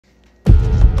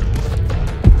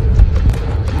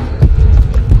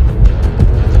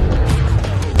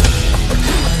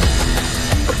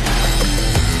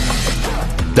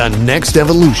the next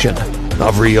evolution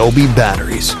of Ryobi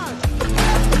batteries.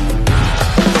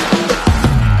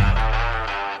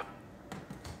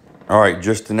 All right,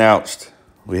 just announced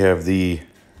we have the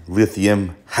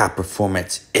Lithium High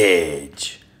Performance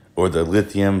Edge, or the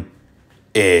Lithium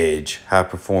Edge High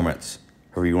Performance,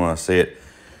 however you want to say it.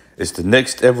 It's the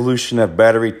next evolution of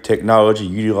battery technology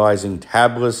utilizing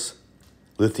tabless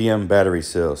lithium battery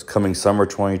cells, coming summer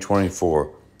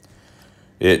 2024.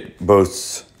 It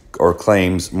boasts or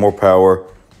claims more power,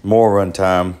 more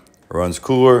runtime, runs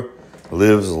cooler,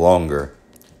 lives longer.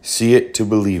 See it to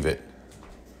believe it.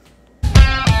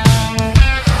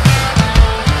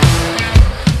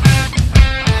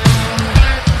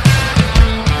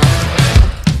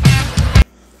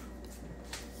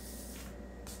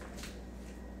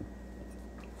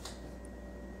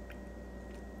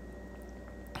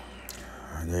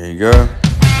 There you go. Be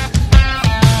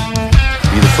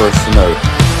the first to know.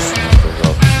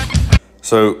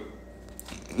 So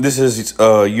this is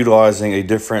utilizing a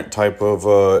different type of,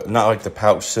 not like the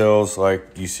pouch cells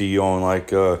like you see on like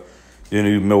the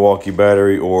new Milwaukee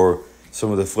battery or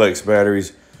some of the flex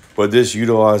batteries, but this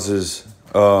utilizes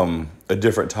a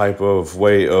different type of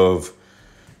way of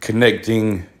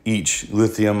connecting each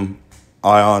lithium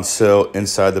ion cell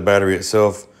inside the battery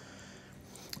itself.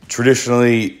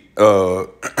 Traditionally,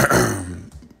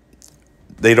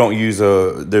 they don't use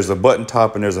there's a button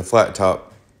top and there's a flat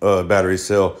top battery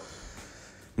cell.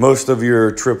 Most of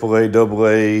your AAA,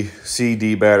 AA,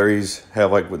 CD batteries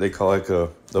have like what they call like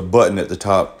a button at the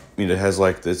top. You know, it has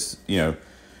like this, you know,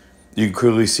 you can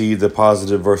clearly see the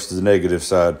positive versus the negative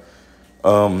side.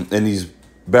 And these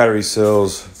battery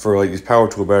cells for like these power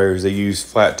tool batteries, they use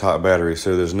flat top batteries.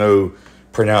 So there's no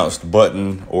pronounced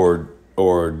button or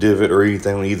divot or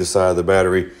anything on either side of the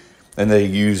battery. And they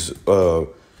use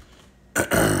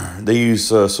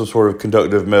some sort of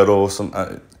conductive metal,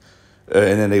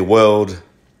 and then they weld.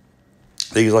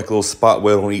 They use like a little spot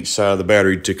weld on each side of the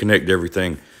battery to connect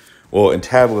everything. Well, in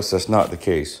tablets, that's not the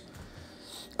case.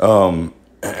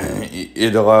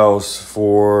 It allows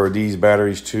for these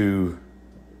batteries to,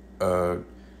 it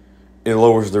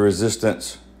lowers the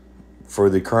resistance for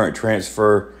the current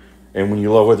transfer. And when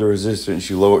you lower the resistance,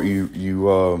 you lower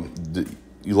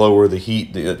the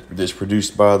heat that's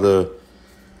produced by the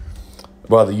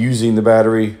using the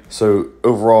battery. So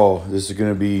overall, this is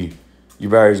going to be,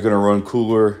 your battery is going to run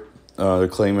cooler. They're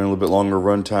claiming a little bit longer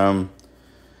runtime,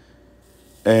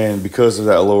 and because of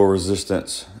that lower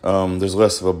resistance, there's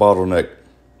less of a bottleneck.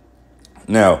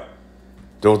 Now,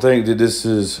 don't think that this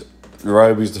is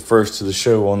Ryobi's the first to the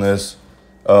show on this.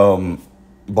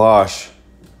 Bosch,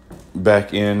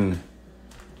 back in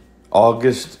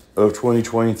August of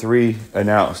 2023,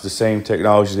 announced the same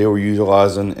technology they were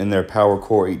utilizing in their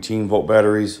PowerCore 18-volt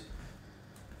batteries.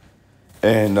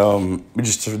 And we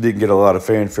just didn't get a lot of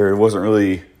fanfare. It wasn't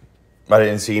really, I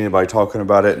didn't see anybody talking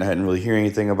about it, and I hadn't really heard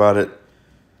anything about it.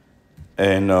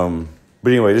 And but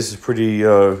anyway, this is pretty,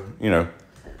 you know,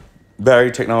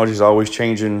 battery technology is always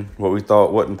changing. What we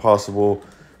thought wasn't possible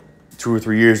 2 or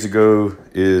 3 years ago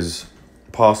is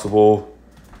possible.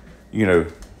 You know,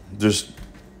 just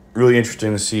really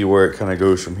interesting to see where it kind of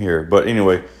goes from here. But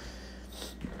anyway,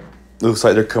 looks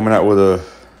like they're coming out with a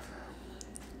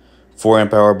 4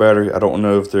 amp hour battery. I don't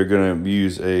know if they're going to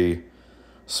use a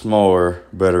smaller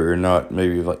battery or not.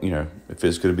 Maybe, like, you know, if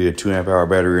it's going to be a 2 amp hour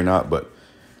battery or not. But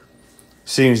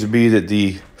seems to be that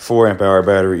the 4 amp hour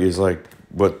battery is like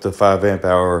what the 5 amp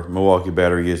hour Milwaukee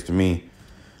battery is to me.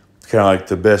 Kind of like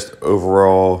the best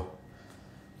overall.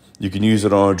 You can use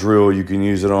it on a drill. You can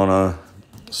use it on a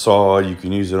saw. You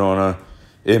can use it on a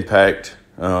impact.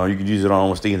 You can use it on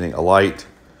almost anything. A light,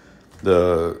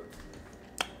 the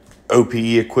OPE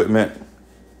equipment.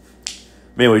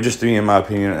 But anyway, just in my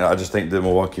opinion, I just think the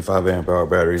Milwaukee 5 amp hour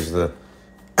battery is the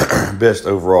best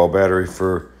overall battery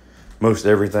for most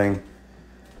everything.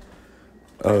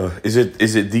 Is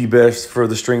it the best for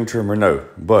the string trimmer? No,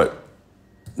 but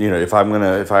you know, if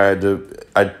I had to,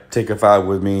 I'd take a 5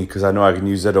 with me because I know I can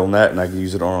use that on that, and I can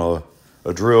use it on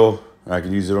a drill. I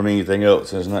can use it on anything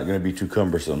else, and it's not going to be too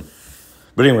cumbersome.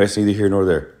 But anyway, it's neither here nor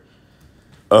there.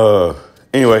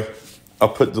 Anyway, I'll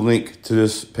put the link to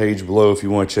this page below if you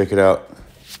want to check it out.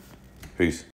 Peace.